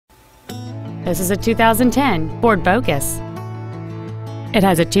This is a 2010 Ford Focus. It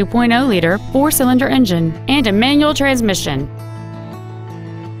has a 2.0-liter four-cylinder engine and a manual transmission.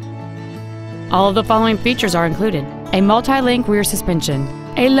 All of the following features are included: a multi-link rear suspension,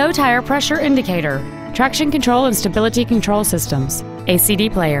 a low tire pressure indicator, traction control and stability control systems, a CD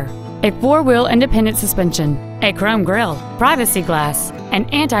player, a four-wheel independent suspension, a chrome grille, privacy glass, an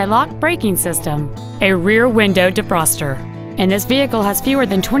anti-lock braking system, a rear window defroster, and this vehicle has fewer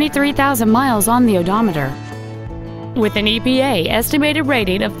than 23,000 miles on the odometer. With an EPA estimated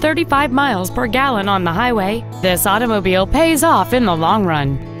rating of 35 miles per gallon on the highway, this automobile pays off in the long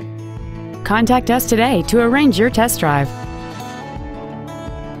run. Contact us today to arrange your test drive.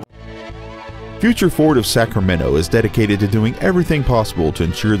 Future Ford of Sacramento is dedicated to doing everything possible to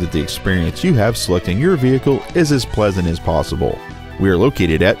ensure that the experience you have selecting your vehicle is as pleasant as possible. We are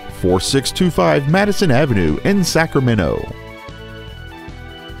located at 4625 Madison Avenue in Sacramento.